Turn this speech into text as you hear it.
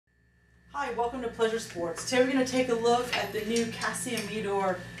Hi, welcome to Pleasure Sports. Today we're going to take a look at the new Kassia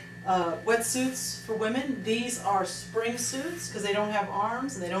Meador wetsuits for women. These are spring suits because they don't have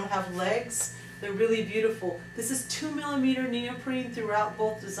arms and they don't have legs. They're really beautiful. This is 2mm neoprene throughout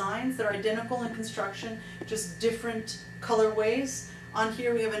both designs. They're identical in construction, just different colorways. On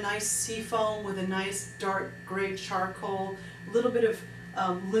here we have a nice seafoam with a nice dark gray charcoal, a little bit of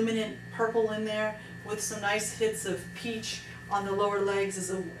luminant purple in there with some nice hits of peach on the lower legs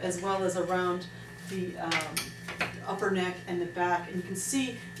as well as around the upper neck and the back. And you can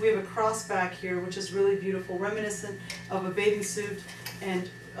see we have a cross back here, which is really beautiful, reminiscent of a bathing suit and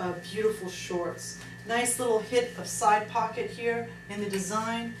beautiful shorts. Nice little hit of side pocket here in the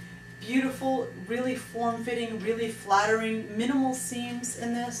design. Beautiful, really form-fitting, really flattering, minimal seams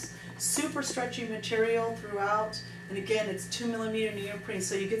in this. Super stretchy material throughout. And again, it's 2mm neoprene,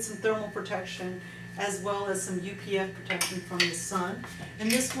 so you get some thermal protection as well as some UPF protection from the sun. In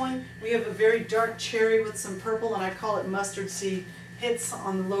this one, we have a very dark cherry with some purple, and I call it mustard seed hits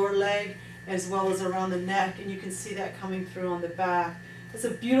on the lower leg as well as around the neck, and you can see that coming through on the back. It's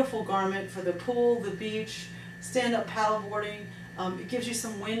a beautiful garment for the pool, the beach, stand-up paddleboarding. It gives you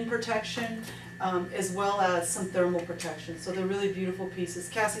some wind protection as well as some thermal protection. So they're really beautiful pieces.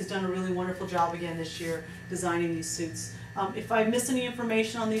 Cassie's done a really wonderful job again this year designing these suits. If I missed any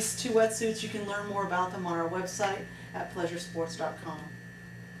information on these two wetsuits, you can learn more about them on our website at PleasureSports.com.